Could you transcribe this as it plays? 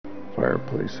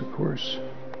fireplace, of course.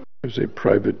 There's a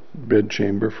private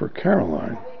bedchamber for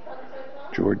Caroline.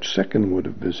 George II would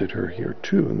have visited her here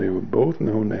too, and they were both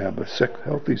known to have a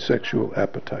healthy sexual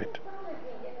appetite.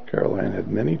 Caroline had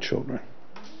many children.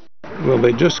 Well,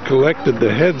 they just collected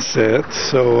the headsets,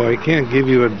 so I can't give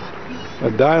you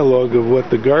a dialogue of what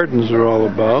the gardens are all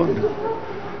about,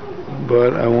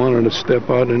 but I wanted to step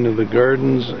out into the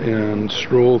gardens and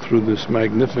stroll through this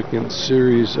magnificent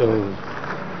series of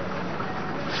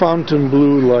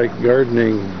Fontainebleau-like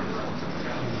gardening.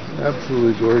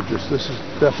 Absolutely gorgeous. This is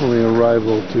definitely a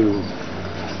rival to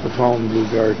the Fontainebleau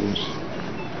Gardens.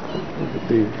 Look at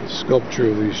the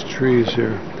sculpture of these trees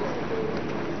here.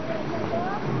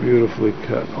 Beautifully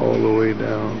cut all the way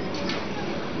down.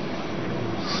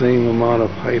 Same amount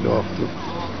of height off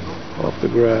the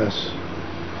grass.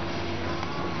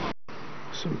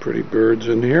 Some pretty birds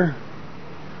in here.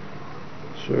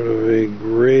 Sort of a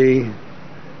gray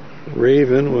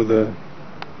raven with a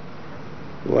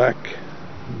black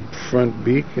front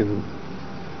beak and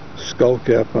skull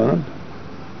cap on.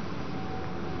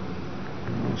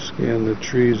 I'll scan the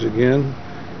trees again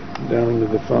down to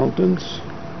the fountains.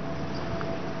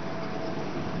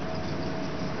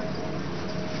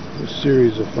 A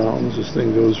series of fountains. This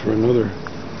thing goes for another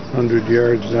 100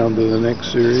 yards down to the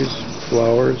next series.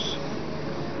 Flowers.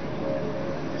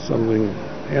 Something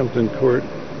Hampton Court.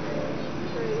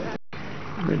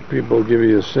 I think people give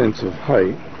you a sense of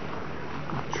height.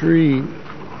 The tree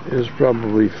is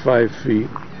probably 5 feet.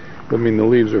 I mean, the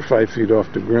leaves are 5 feet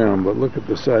off the ground, but look at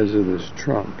the size of this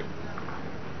trunk.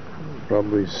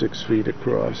 Probably 6 feet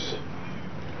across.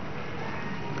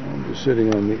 I'm just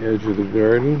sitting on the edge of the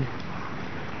garden.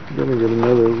 I'm going to get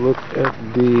another look at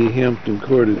the Hampton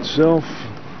Court itself,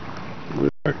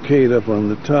 with the arcade up on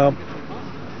the top.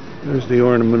 There's the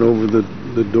ornament over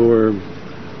the door.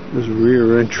 This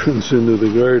rear entrance into the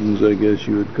gardens, I guess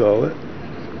you would call it.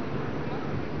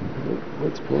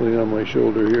 What's pulling on my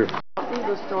shoulder here?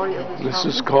 This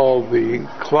is called the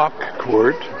Clock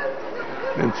Court,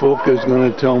 and Folka's going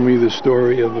to tell me the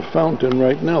story of the fountain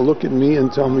right now. Look at me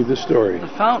and tell me the story. The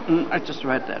fountain, I just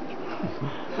read that.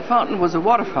 The fountain was a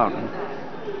water fountain,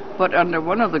 but under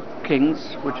one of the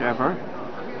kings, whichever,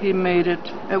 he made it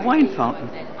a wine fountain.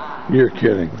 You're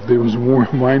kidding. There was more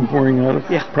wine pouring out of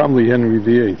it? Yeah. Probably Henry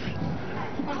VIII.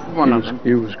 One of them.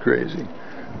 He was crazy.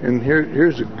 And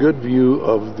here's a good view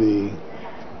of the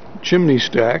chimney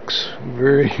stacks.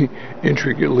 Very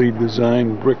intricately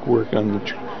designed brickwork on the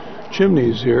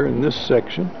chimneys here in this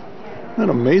section. Isn't that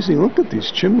amazing? Look at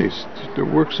these chimneys. They're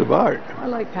works of art. I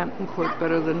like Hampton Court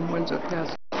better than Windsor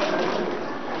Castle.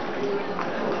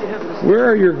 Where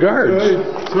are your guards?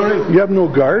 Sorry? You have no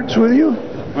guards with you?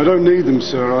 I don't need them,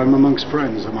 sir. I'm amongst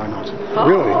friends, am I not?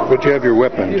 Really? But you have your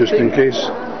weapon, just in case?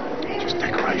 Just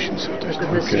decoration, sir.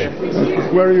 Okay.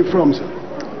 Where are you from, sir?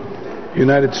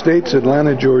 United States,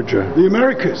 Atlanta, Georgia. The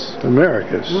Americas.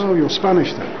 Americas. Oh, you're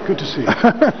Spanish then. Good to see you.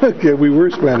 Okay, we were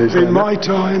Spanish then. In my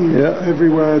time,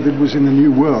 everywhere that was in the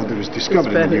New World, that was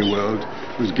discovered in the New World,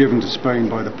 was given to Spain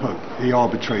by the Pope. He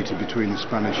arbitrated between the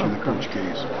Spanish and the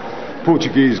Portuguese.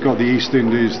 Portuguese got the East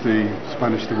Indies, the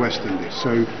Spanish the West Indies.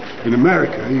 So in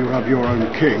America, you have your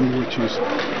own king, which is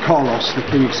Carlos, the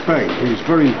King of Spain, who is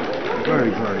very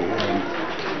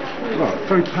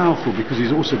powerful because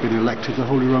he's also been elected the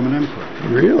Holy Roman Emperor.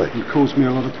 Really? He caused me a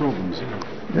lot of problems.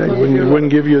 Yeah, he wouldn't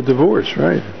give you a divorce,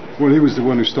 right? Well, he was the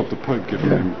one who stopped the Pope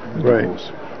giving him a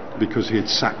divorce because he had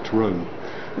sacked Rome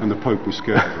and the Pope was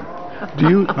scared of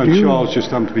him. Charles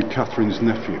just happened to be Catherine's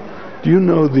nephew. Do you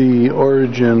know the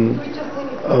origin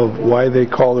of why they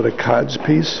call it a cod's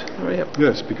piece? Oh, yep.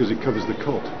 Yes, because it covers the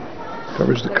cod.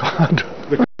 Covers the cod.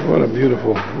 What a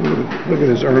beautiful, look at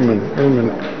his ermine.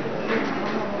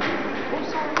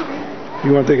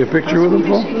 You want to take a picture with him,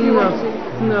 Paul?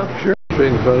 No. Sure.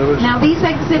 Now these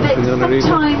exhibits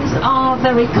sometimes are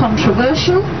very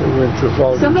controversial.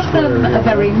 Some of them are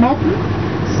very modern.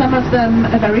 Some of them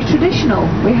are very traditional.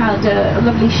 We had a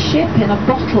lovely ship in a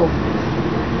bottle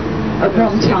at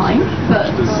one time, but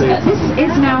this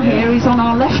is now here. He's on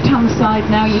our left-hand side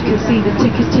now. You can see the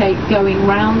ticker tape going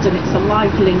round, and it's a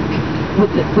live link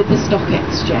with the stock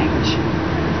exchange.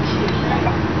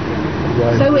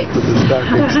 So it's,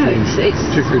 I don't know, it's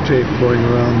ticker tape going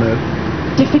around that.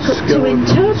 Difficult to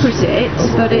interpret it,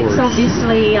 but it's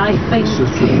obviously, I think,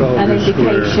 an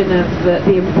indication of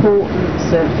the importance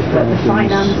of the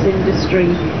finance industry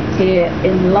here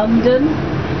in London.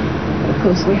 Of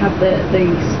course, we have the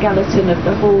skeleton of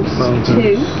the horse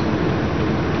too.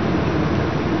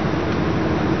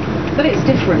 But it's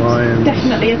different.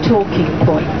 Definitely a talking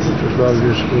point.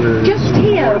 Just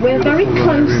here, we're very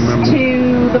close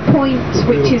to the point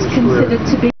which is considered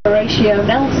to be Horatio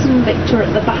Nelson, victor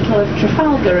at the Battle of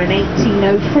Trafalgar in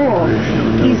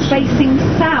 1804. He's facing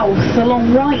south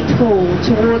along Whitehall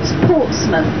towards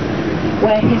Portsmouth,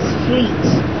 where his fleet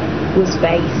was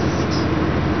based.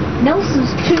 Nelson's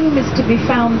tomb is to be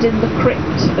found in the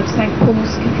crypt of St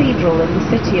Paul's Cathedral in the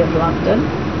City of London.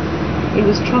 He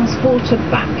was transported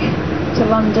back to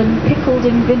London pickled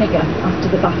in vinegar after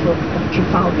the Battle of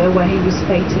Trafalgar, where he was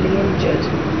fatally injured.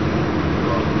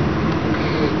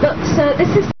 But this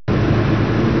is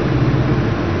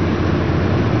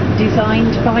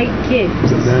designed by Gibbs.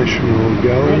 The National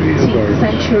Gallery of 18th Art.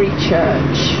 century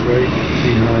church. Right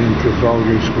behind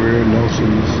Trafalgar Square,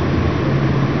 Nelson's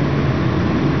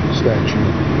statue.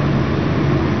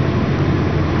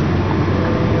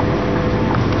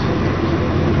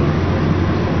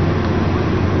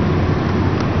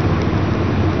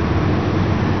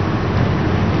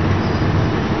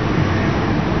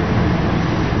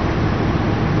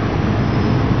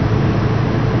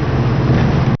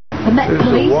 There's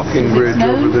a walking bridge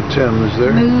over the Thames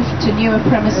there. Moved to newer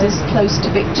premises close to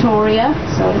Victoria,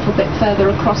 so a little bit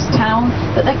further across town.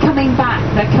 But they're coming back.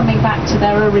 They're coming back to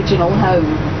their original home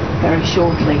very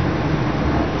shortly.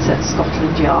 It's at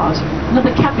Scotland Yard.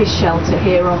 Another cabbage shelter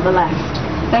here on the left.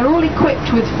 They're all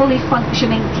equipped with fully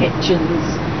functioning kitchens.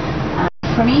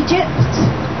 From Egypt,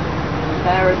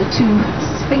 there are the two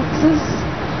sphinxes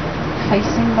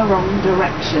facing the wrong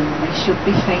direction. They should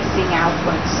be facing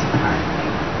outwards,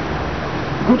 apparently.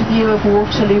 Good view of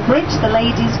Waterloo Bridge, the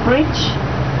Ladies' Bridge.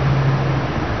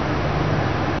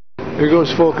 Here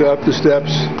goes Folke up the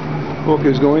steps. Folke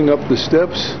is going up the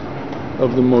steps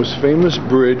of the most famous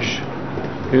bridge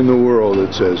in the world,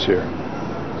 it says here.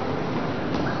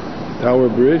 Tower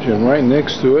Bridge, and right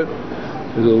next to it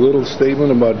is a little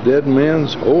statement about Dead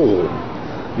Man's Hole.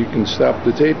 You can stop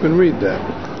the tape and read that.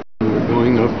 We're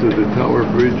going up to the Tower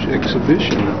Bridge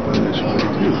exhibition up on this way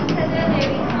too.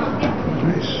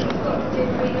 Nice.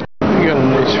 We got a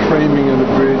nice framing of the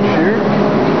bridge here.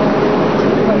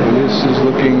 And this is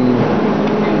looking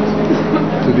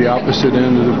to the opposite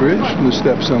end of the bridge from the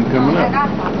steps I'm coming up.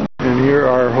 And here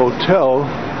our hotel,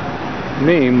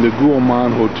 named the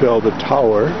Guillemot Hotel, the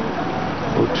Tower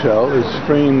Hotel, is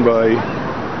framed by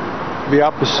the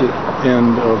opposite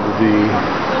end of the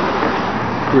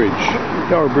bridge. The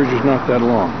Tower Bridge is not that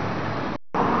long.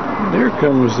 There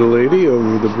comes the lady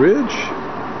over the bridge.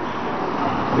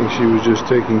 I think she was just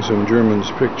taking some Germans'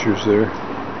 pictures there.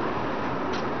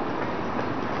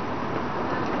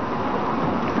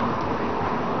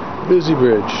 Busy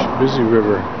bridge, busy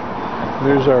river.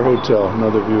 There's our hotel,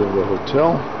 another view of the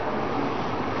hotel.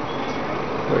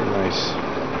 Very nice.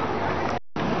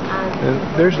 And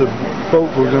there's the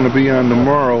boat we're going to be on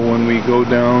tomorrow when we go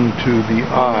down to the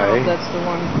Eye. That's the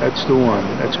one. That's the one.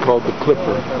 That's called the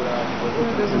Clipper.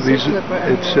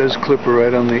 It says Clipper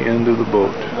right on the end of the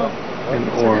boat in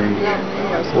orange.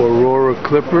 Aurora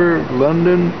Clipper,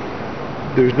 London.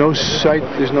 There's no site,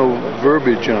 there's no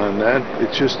verbiage on that.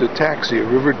 It's just a taxi, a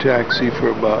river taxi for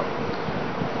about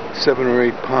 7 or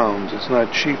 8 pounds. It's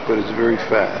not cheap, but it's very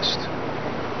fast.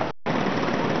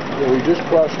 So we just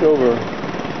crossed over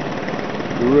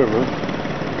the river.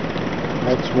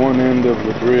 That's one end of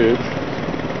the bridge,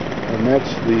 and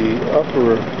that's the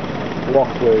upper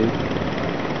walkway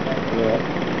that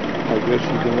I guess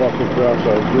you can walk across.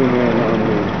 I'll zoom in on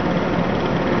the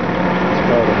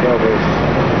spot above us.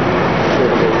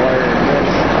 Sort of a wire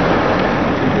mesh.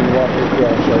 You can walk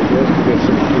across, I guess, to get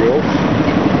some thrills.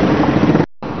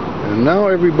 And now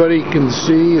everybody can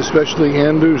see, especially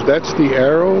Andrews, that's the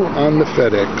arrow on the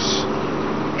FedEx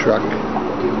truck.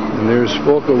 And there's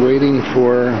Folke waiting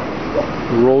for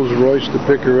Rolls-Royce to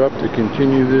pick her up to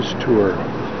continue this tour.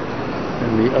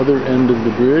 And the other end of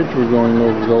the bridge, we're going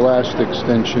over the last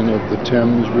extension of the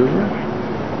Thames River.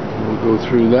 We'll go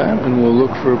through that and we'll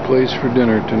look for a place for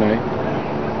dinner tonight.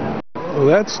 Well,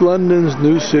 that's London's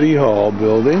new City Hall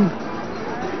building.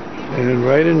 And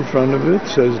right in front of it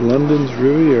says London's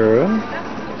Riviera.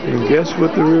 And guess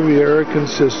what the Riviera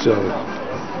consists of?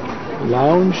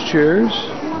 Lounge chairs.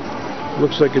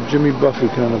 Looks like a Jimmy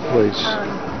Buffett kind of place.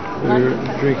 They're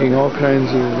drinking all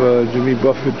kinds of Jimmy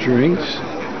Buffett drinks.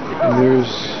 And there's,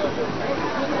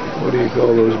 what do you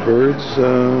call those birds?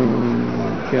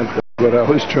 Can't think what I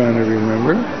was trying to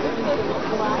remember.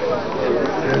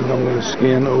 And I'm going to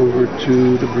scan over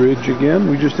to the bridge again.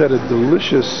 I just had a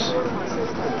delicious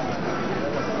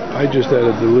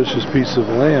piece of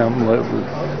lamb,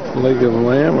 leg of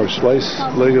lamb or sliced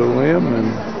leg of lamb,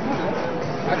 and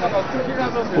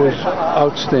it was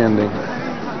outstanding.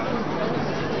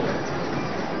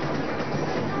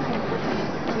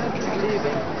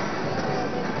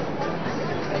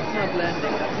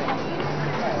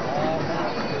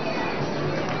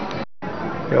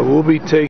 Yeah, we'll be taking